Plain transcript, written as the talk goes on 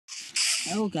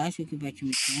Hello guys, welcome back to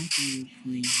my channel.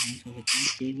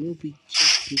 They will be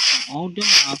checking all the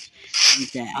mobs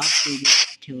with the updated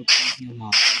Teraphobia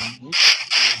mob.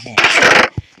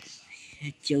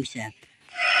 Joseph.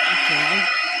 Okay,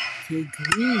 to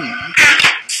green.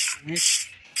 Let's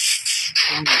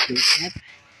go Joseph.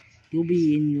 You'll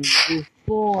be in level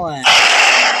 4.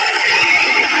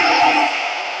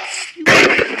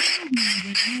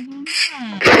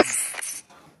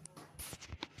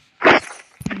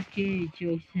 You okay,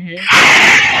 Joseph.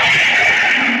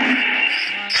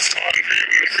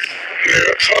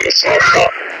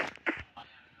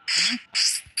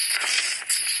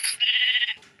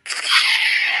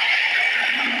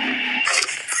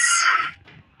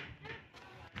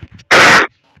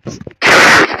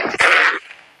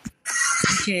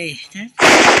 Okay, that's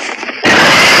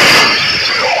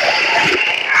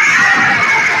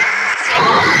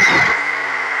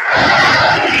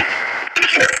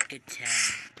good time.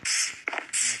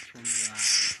 That's from your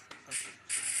eyes.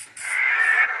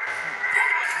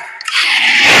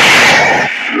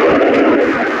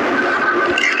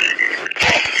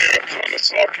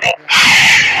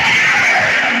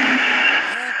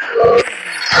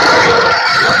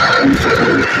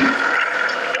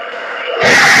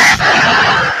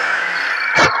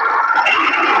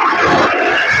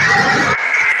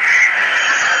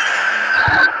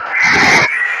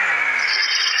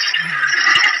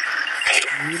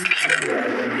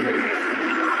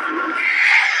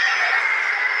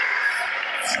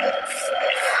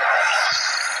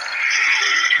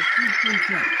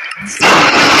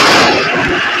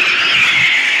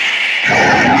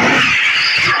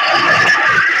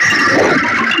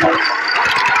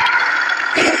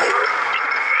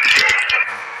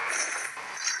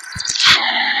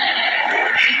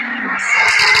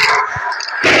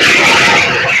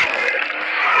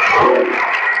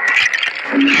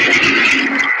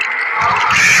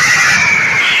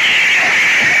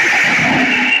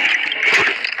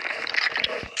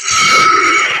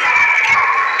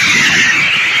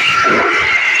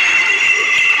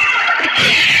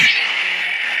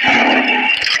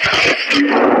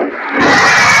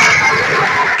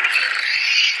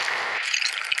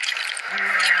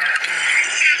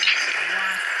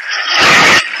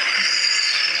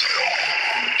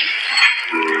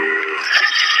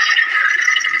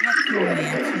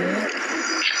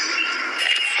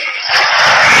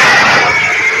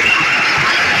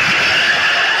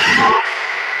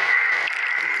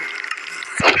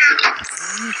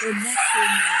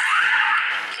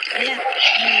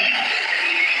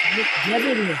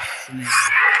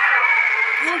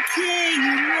 Okay,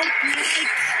 you look like...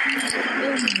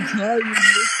 Oh my god, you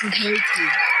look hurting.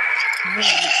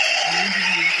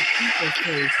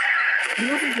 You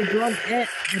look like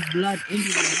the blood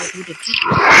Enderman, but with a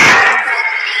creeper.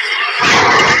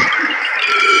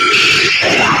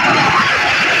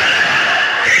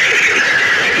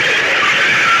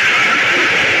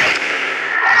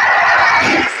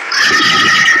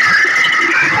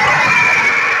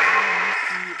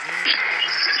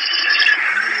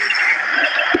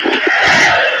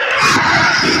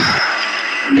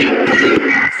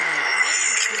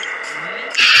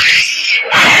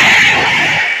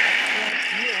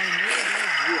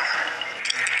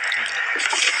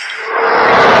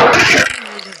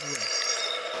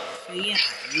 So yeah,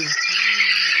 you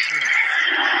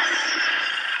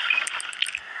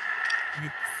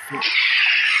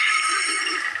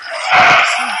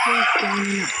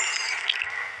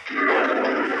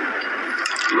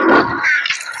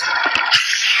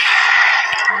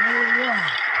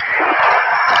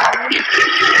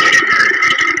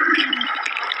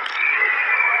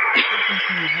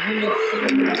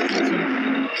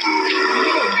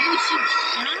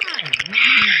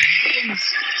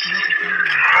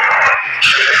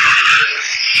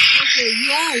Okay,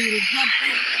 yeah, you have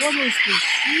almost the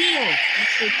shield.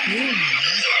 That's so cool,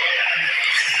 man.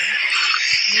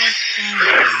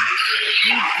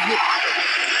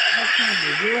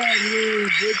 You are really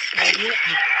big fighter.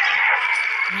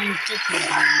 I'm such a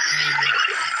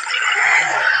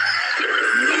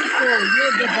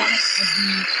you're the boss of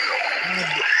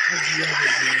the other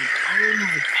world. Oh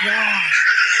my god.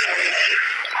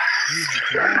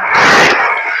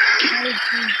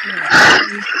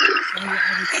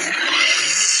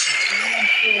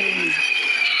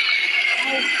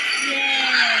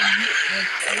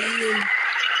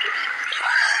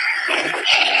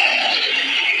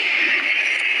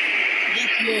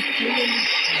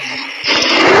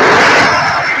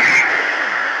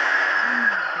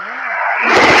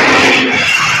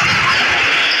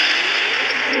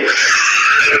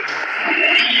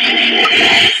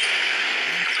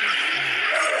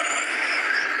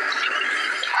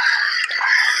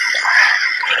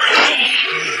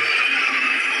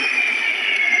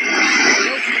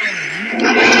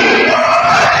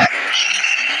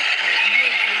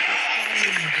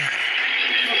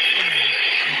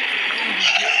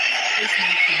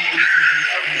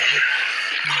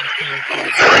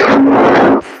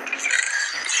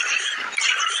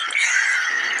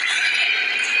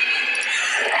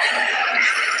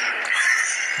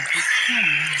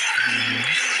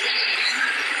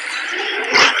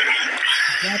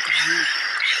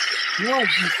 More of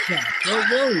these traps. Don't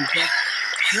worry, but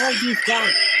more of these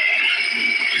guys.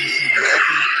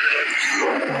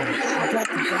 I got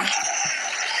the back.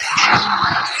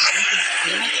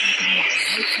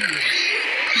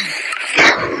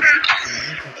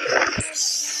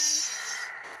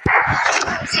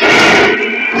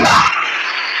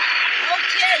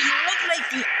 Okay, you look like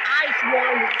the ice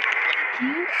warrior.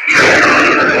 You?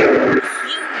 Huge.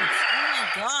 Oh my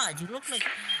god, you look like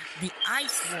the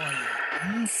ice warrior.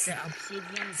 The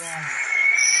obsidian golem.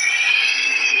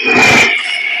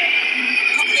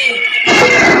 Okay.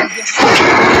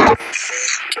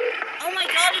 Oh my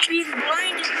god, I'm being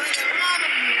blinded by the lot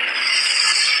of you.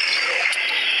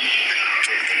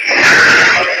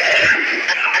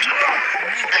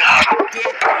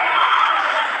 You're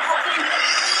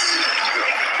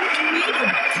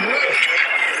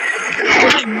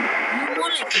more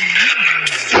like a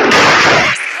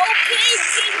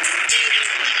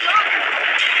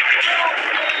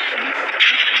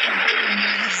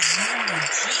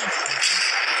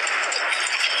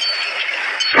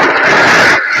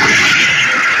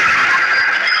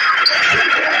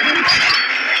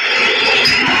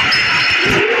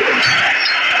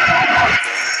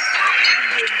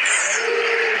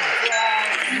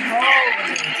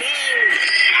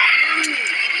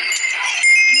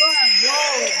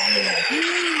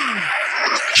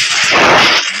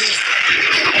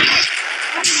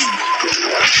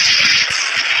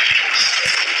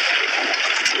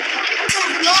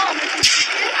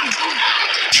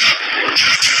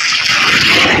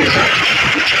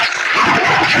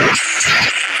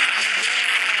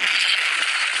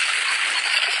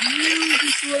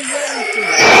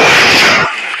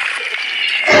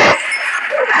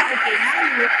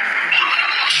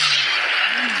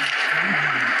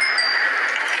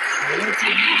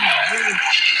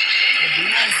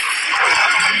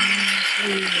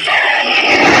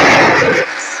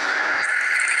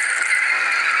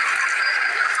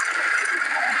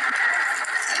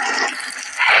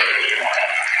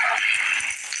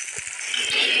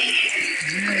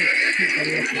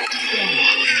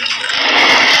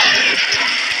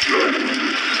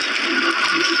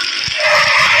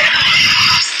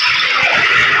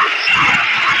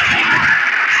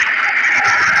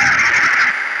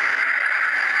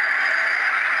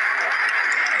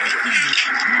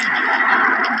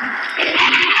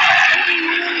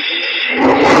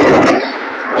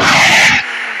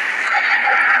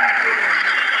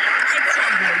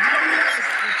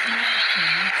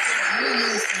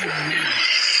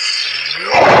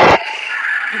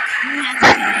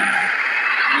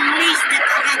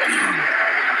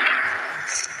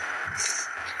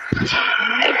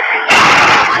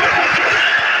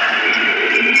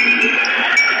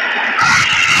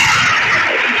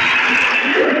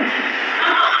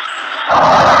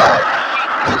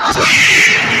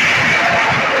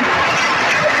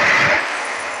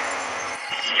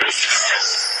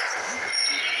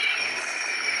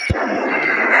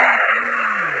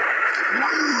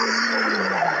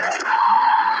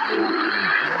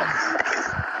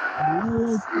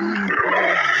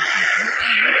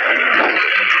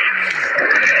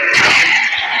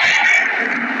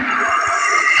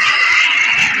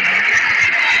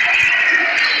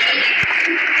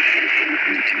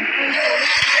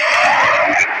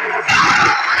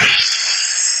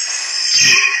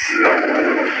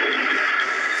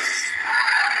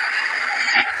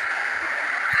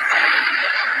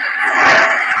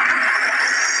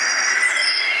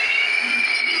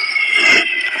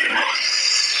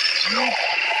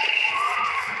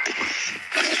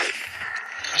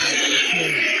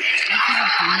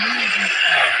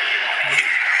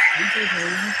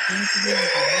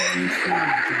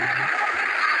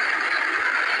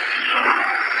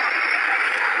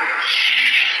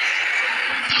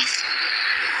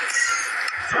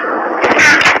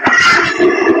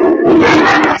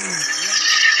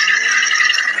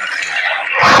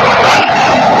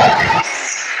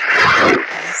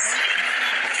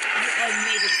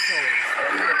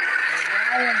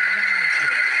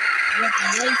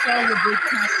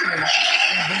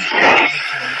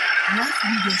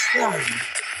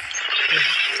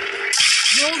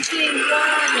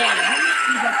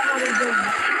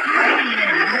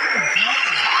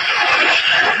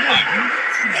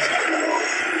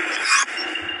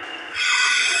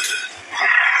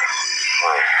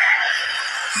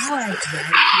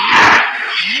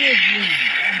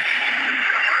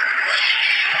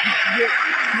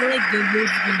like the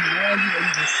woods being warrior in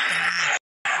the sky.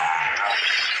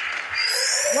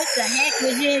 What the heck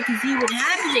was there to see what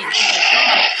happening? Oh my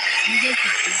god. You get to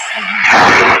see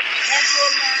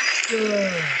Everlasting.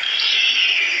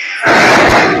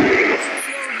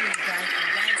 Show you guys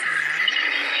right now.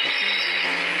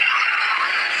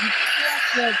 You press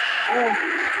the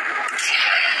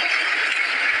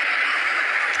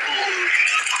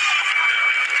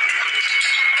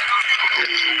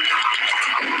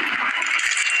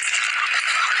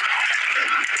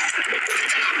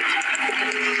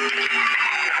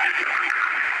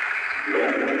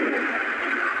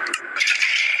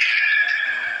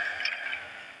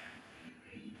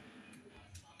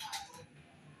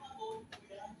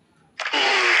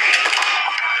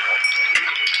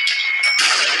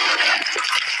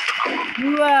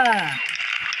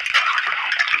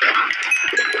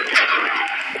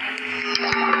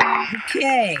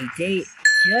Okay, they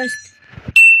just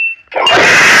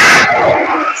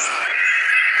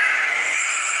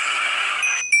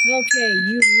okay,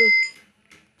 you look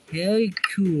very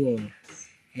cool.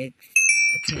 Okay,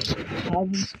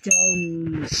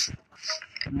 cobblestone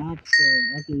not sure.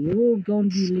 Okay, you're going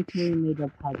to be literally made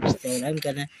of cobblestone. I'm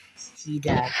gonna see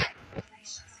that.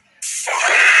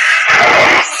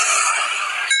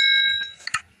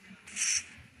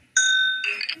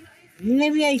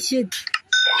 Maybe I should.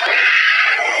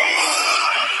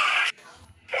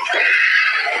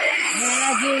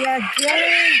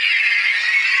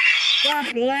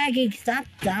 Stop lagging! Stop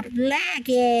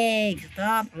lagging!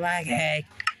 Stop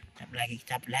lagging!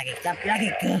 Stop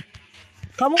lagging!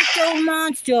 Cobblestone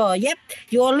monster! Yep,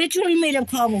 you're literally made of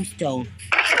cobblestone.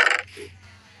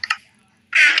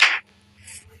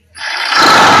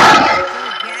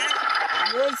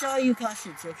 Where's all you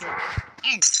costumes, okay?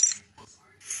 And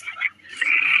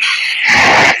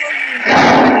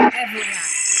every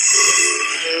time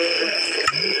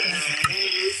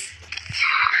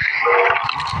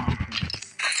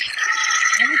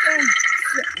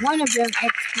one of them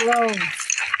explodes,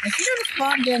 I should have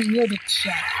spawned them near the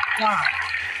chest. God.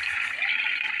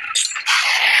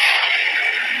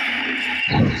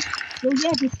 So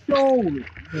yeah, the soul. The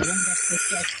one that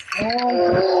protects all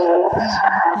the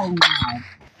soul now.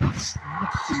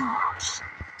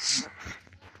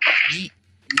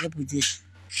 Yep, with this.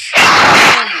 Yep,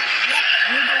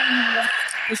 we're going to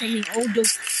possessing all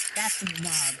those. That's the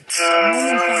mob.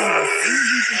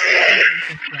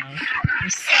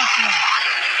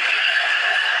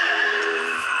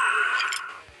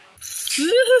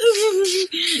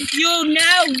 You're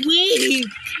now weak.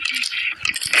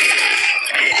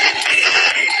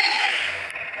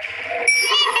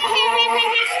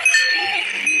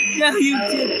 No, you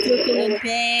took it in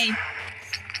pain.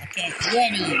 Okay,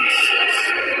 ready.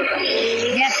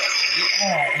 Yep, you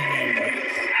are ready.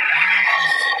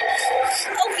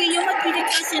 Okay, you must be the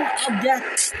cousin of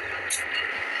that.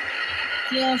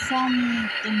 You're from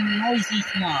the noisy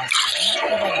mob.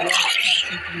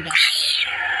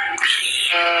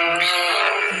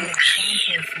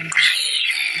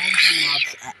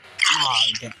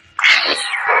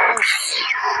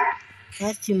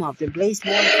 First team up, the blaze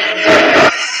wall.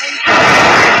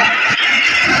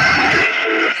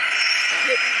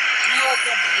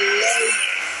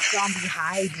 Zombie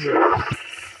hydra.